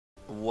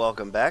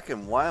Welcome back,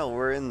 and while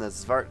we're in the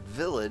Svart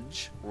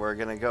village, we're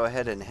going to go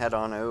ahead and head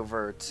on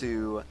over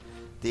to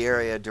the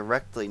area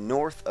directly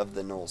north of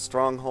the Knoll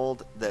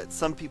Stronghold that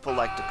some people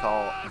like to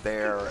call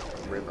Bear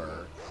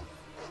River.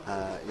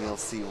 You'll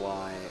see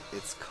why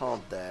it's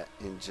called that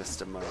in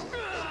just a moment.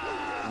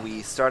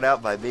 We start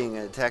out by being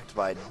attacked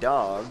by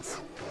dogs.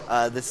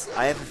 I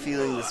have a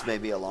feeling this may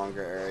be a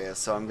longer area,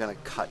 so I'm going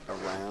to cut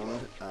around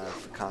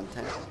for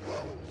content.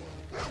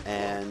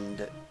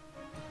 And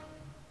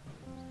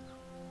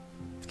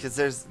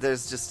because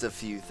there's just a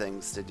few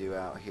things to do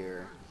out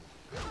here,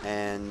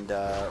 and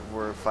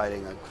we're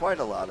fighting quite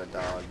a lot of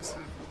dogs.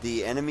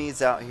 The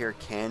enemies out here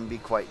can be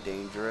quite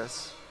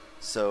dangerous,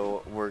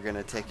 so we're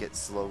gonna take it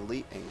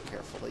slowly and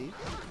carefully,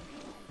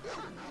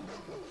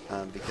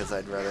 because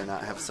I'd rather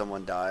not have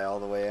someone die all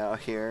the way out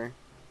here.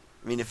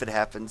 I mean, if it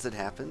happens, it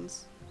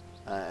happens,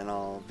 and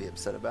I'll be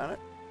upset about it.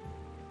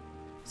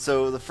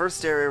 So the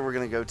first area we're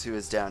gonna go to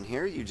is down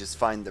here. You just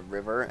find the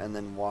river and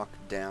then walk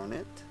down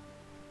it.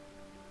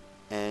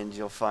 And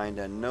you'll find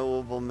a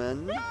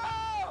nobleman.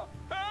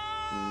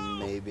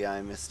 Maybe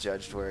I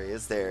misjudged where he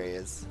is. There he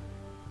is.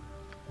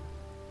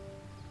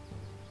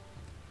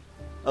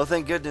 Oh,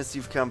 thank goodness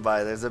you've come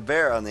by. There's a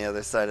bear on the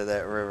other side of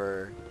that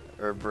river,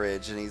 or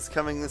bridge, and he's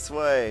coming this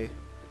way.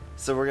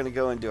 So we're going to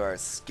go into our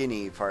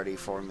skinny party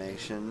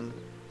formation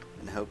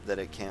and hope that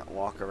it can't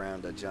walk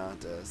around a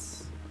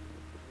Jauntus.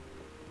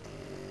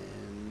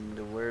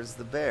 And where's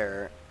the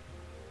bear?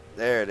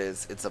 There it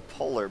is. It's a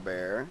polar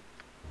bear.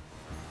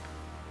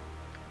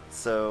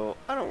 So,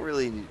 I don't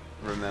really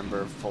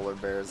remember if polar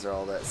bears are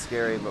all that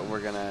scary, but we're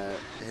gonna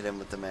hit him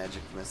with the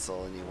magic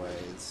missile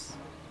anyways.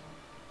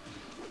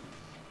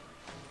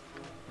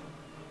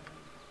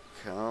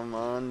 Come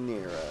on,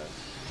 Nira.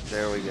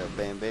 There we go.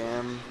 Bam,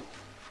 bam.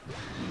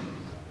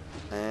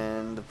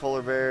 And the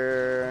polar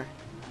bear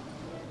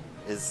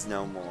is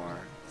no more.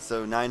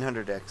 So,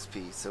 900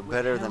 XP, so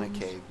better than a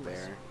cave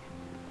bear.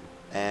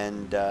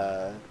 And,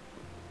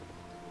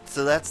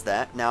 so that's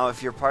that. Now,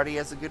 if your party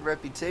has a good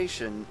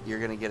reputation, you're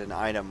going to get an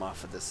item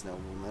off of this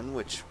nobleman,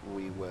 which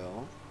we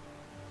will.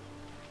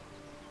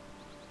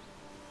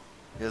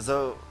 He goes,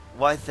 oh,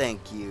 why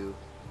thank you.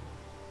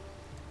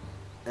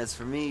 As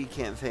for me, you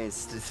can't pay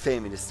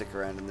me to stick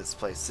around in this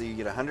place. So you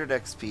get 100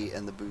 XP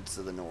and the Boots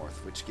of the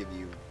North, which give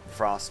you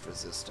frost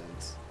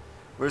resistance.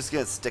 We're just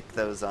going to stick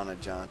those on a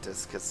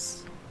Jauntus,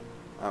 because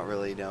I don't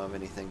really know of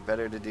anything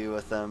better to do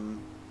with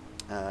them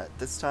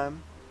this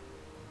time.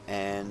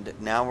 And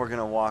now we're going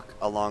to walk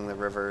along the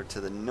river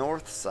to the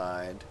north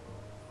side,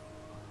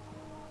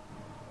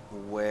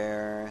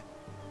 where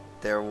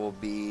there will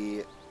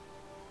be,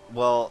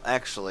 well,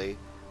 actually,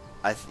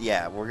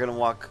 we're going to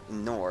walk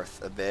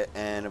north a bit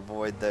and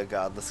avoid the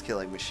godless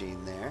killing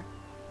machine there.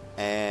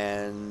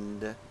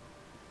 And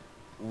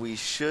we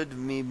should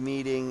be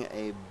meeting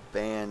a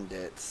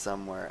bandit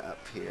somewhere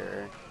up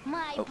here.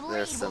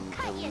 There's some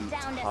elite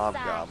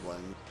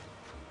hobgoblin.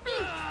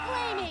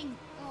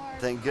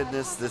 Thank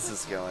goodness this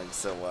is going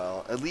so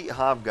well. Elite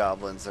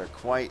hobgoblins are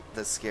quite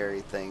the scary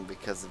thing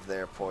because of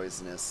their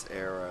poisonous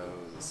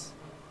arrows.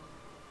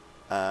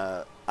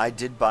 I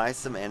did buy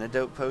some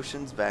antidote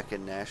potions back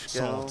in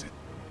Nashville,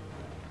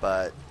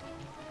 but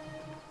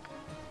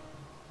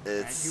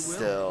it's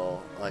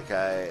still like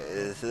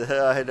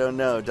I don't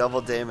know.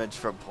 Double damage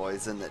from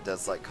poison that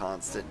does like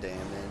constant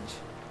damage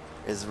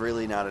is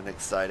really not an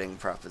exciting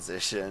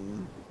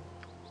proposition.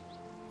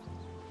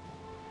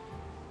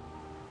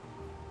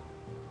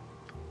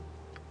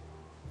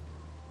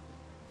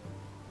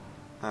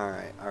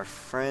 Alright,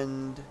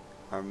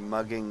 our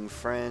mugging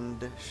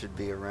friend should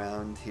be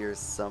around here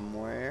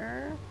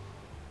somewhere.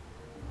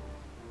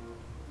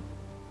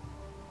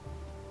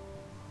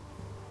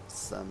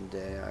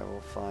 Someday I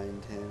will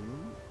find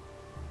him.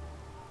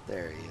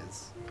 There he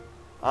is.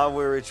 Ah,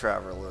 weary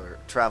traveler.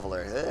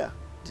 Yeah.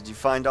 Did you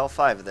find all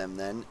 5 of them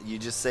then? You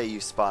just say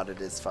you spotted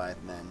his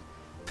 5 men.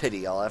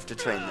 Pity, I'll have to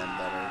train them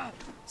better.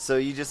 So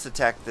you just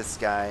attack this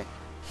guy.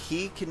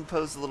 He can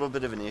pose a little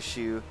bit of an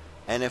issue.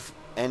 And if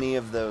any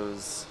of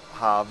those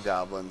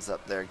hobgoblins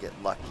up there get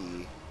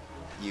lucky,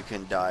 you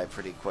can die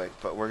pretty quick.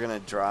 But we're going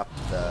to drop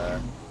the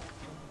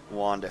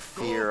Wand of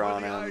Fear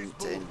on them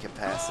to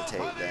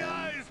incapacitate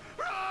them.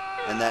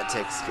 And that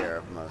takes care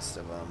of most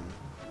of them.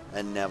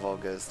 And Neville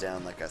goes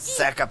down like a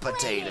sack of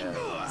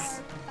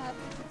potatoes.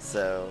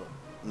 So,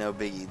 no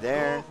biggie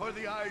there.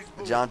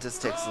 Jauntus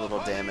takes a little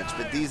damage,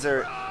 but these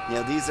are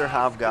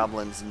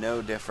hobgoblins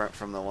no different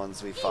from the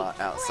ones we fought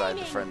outside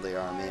the Friendly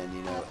Arm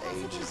Inn,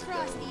 ages ago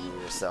when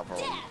we were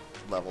several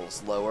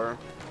levels lower.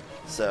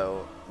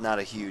 So, not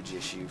a huge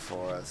issue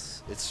for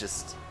us. It's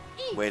just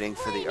waiting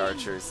for the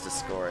archers to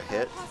score a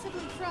hit.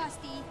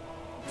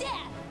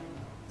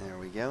 There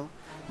we go.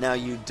 Now,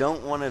 you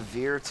don't want to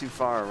veer too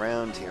far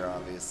around here,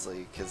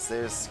 obviously, because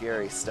there's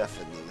scary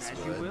stuff in these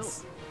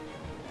woods.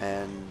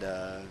 And,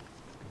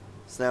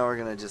 so now we're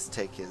going to just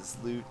take his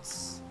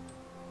loots,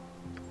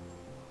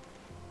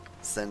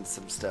 send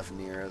some stuff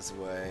near his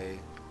way,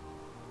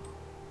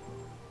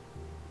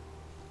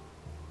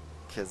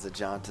 because the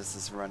Jauntus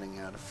is running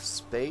out of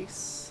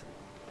space.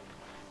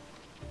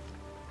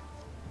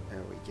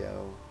 There we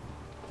go.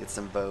 Get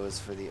some bows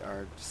for the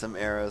some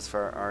arrows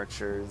for our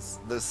archers.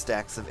 Those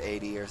stacks of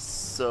 80 are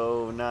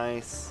so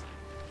nice.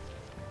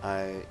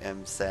 I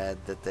am sad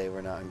that they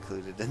were not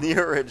included in the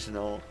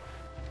original.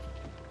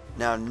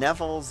 Now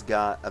Neville's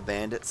got a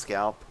bandit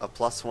scalp, a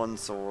 +1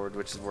 sword,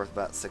 which is worth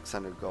about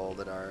 600 gold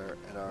at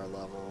our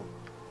level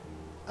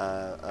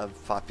of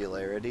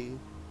popularity.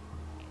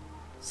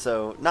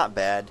 So not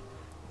bad.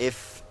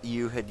 If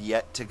you had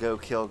yet to go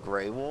kill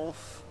Grey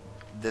Wolf,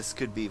 this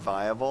could be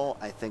viable.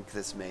 I think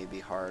this may be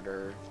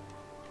harder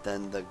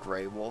than the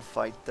Grey Wolf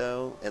fight,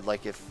 though.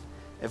 Like if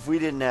we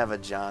didn't have a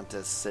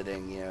Jauntus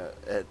sitting, you know,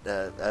 at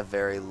a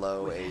very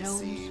low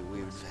AC,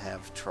 we would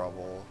have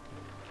trouble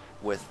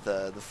with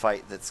the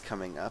fight that's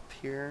coming up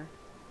here.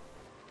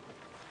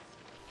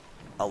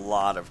 A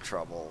lot of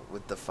trouble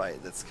with the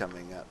fight that's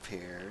coming up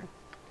here.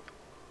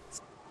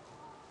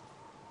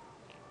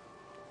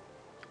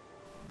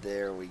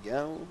 There we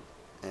go.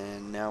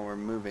 And now we're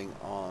moving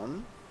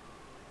on.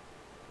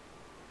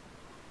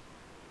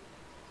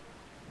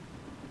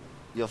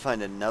 You'll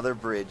find another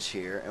bridge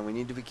here, and we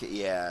need to be...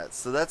 Yeah,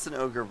 so that's an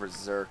Ogre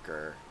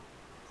Berserker.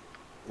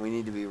 We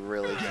need to be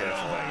really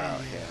careful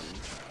about him.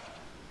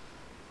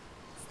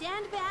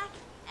 Stand back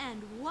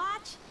and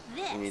watch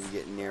this. We need to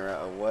get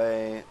Nira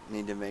away.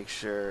 Need to make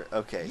sure...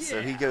 Okay,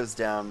 so he goes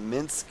down.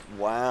 Minsk...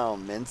 Wow,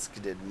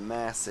 Minsk did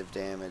massive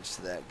damage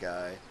to that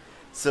guy.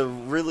 So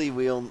really,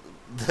 we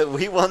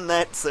won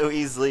that so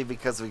easily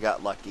because we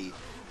got lucky.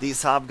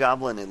 These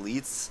Hobgoblin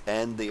Elites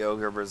and the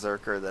Ogre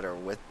Berserker that are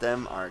with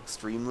them are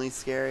extremely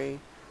scary.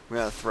 We're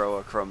going to throw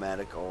a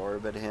Chromatic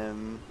Orb at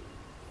him,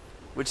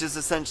 which is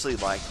essentially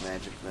like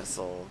Magic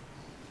Missile.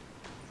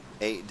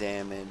 8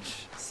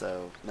 damage,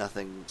 so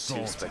nothing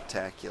too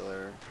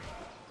spectacular.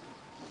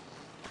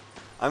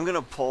 I'm going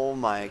to pull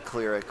my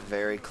Cleric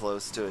very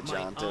close to a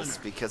Jauntus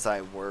because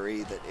I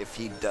worry that if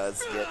he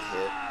does get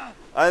hit,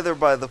 either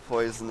by the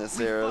poisonous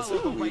arrows...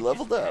 Ooh, we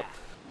leveled up.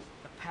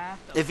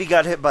 If he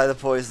got hit by the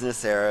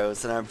poisonous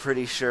arrows, and I'm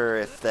pretty sure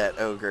if that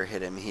ogre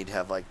hit him, he'd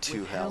have like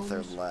 2 health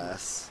or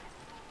less.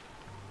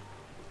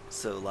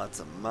 So lots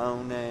of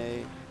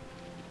Monet.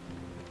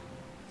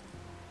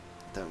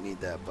 Don't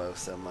need that bow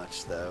so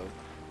much though.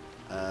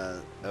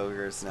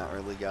 Ogre's not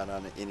really got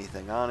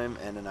anything on him,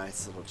 and a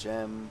nice little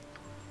gem.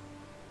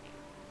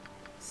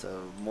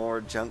 So more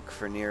junk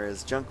for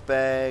Nira's junk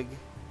bag.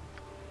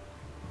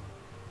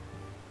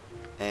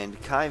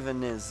 And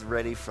Kaivan is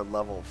ready for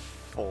level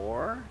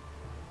 4.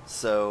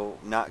 So,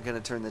 not going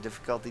to turn the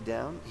difficulty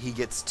down. He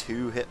gets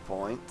 2 hit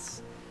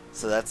points,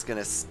 so that's going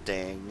to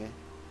sting.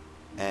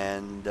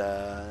 And,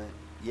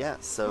 yeah,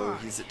 so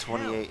he's at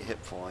 28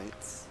 hit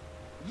points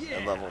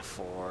at level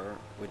 4,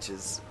 which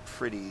is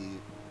pretty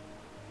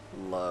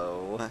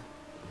low.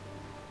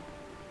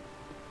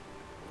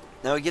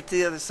 Now we get to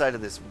the other side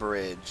of this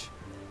bridge,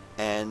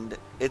 and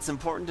it's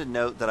important to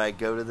note that I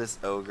go to this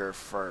ogre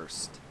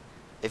first.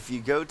 If you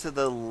go to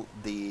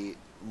the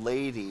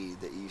lady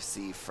that you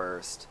see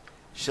first,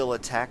 she'll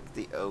attack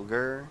the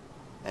ogre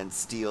and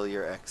steal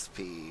your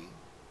XP.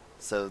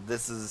 So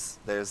there's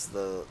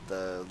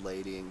the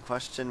lady in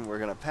question. We're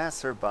gonna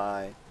pass her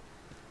by,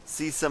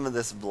 see some of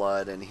this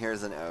blood, and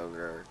here's an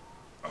ogre.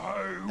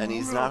 And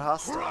he's not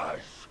hostile.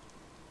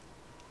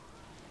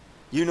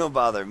 You no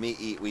bother, me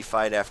eat, we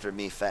fight after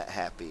me fat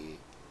happy.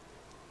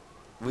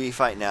 We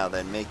fight now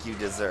then, make you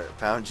dessert,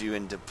 pound you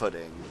into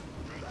pudding.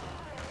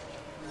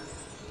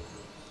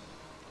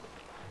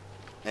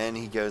 And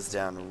he goes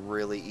down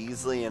really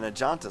easily, and a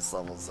Jauntus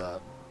levels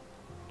up.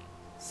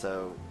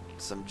 So,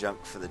 some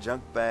junk for the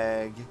junk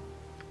bag.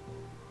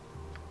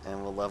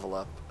 And we'll level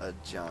up a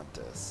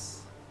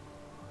Jauntus.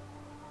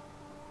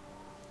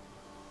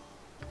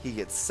 He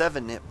gets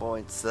 7 hit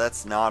points, so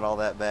that's not all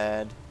that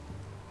bad.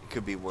 It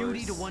could be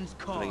worse.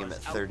 Putting him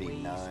at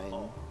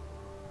 39.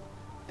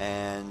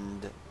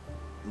 And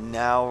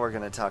now we're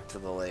going to talk to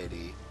the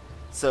lady.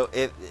 So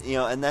if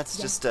and that's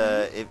just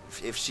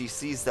if she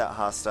sees that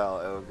hostile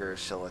ogre,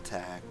 she'll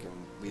attack, and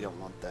we don't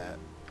want that.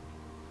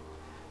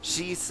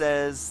 She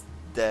says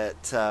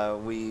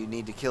that we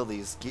need to kill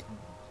these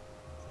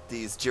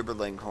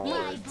gibberling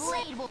hordes,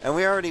 and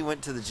we already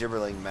went to the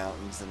gibberling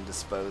mountains and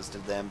disposed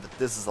of them. But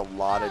this is a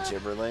lot of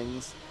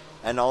gibberlings,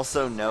 and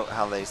also note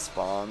how they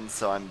spawn.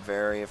 So I'm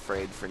very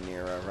afraid for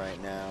Nira right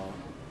now.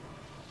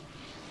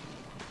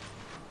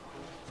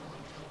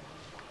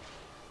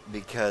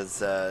 Because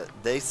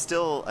they're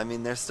still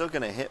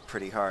going to hit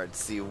pretty hard.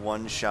 See,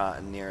 1 shot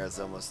and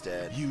Nira's almost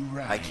dead.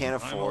 I can't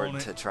afford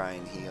to try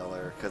and heal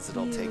her because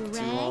it'll take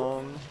too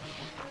long.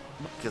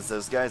 Because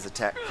those guys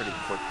attack pretty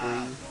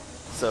quickly.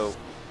 So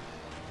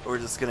we're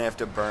just going to have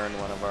to burn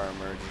one of our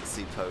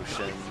emergency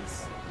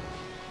potions.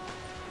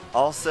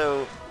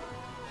 Also,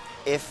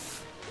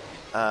 if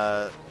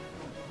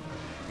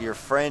your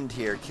friend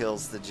here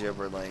kills the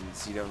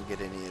gibberlings, you don't get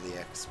any of the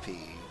XP.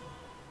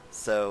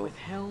 So,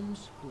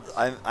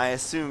 I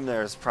assume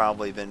there's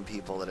probably been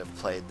people that have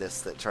played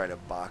this that try to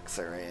box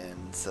her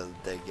in so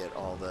that they get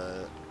all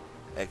the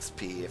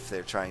XP if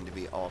they're trying to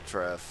be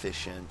ultra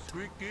efficient.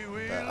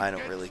 But I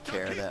don't really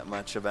care that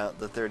much about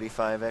the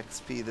 35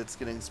 XP that's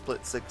getting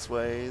split 6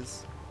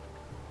 ways.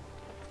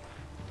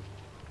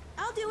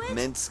 I'll do it.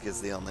 Minsk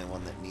is the only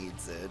one that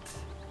needs it.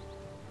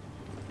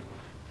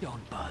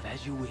 Don't bother,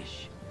 as you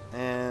wish.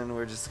 And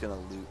we're just gonna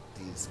loot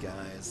these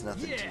guys.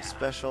 Nothing too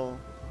special.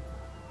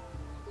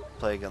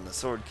 Plague on the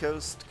Sword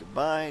Coast.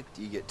 Goodbye.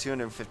 You get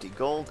 250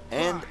 gold.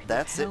 And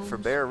that's it for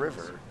Bear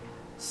River.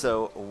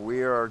 So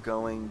we are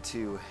going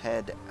to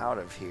head out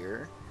of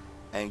here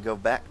and go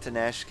back to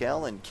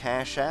Nashkel and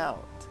cash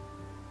out.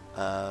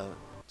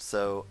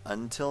 So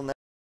until next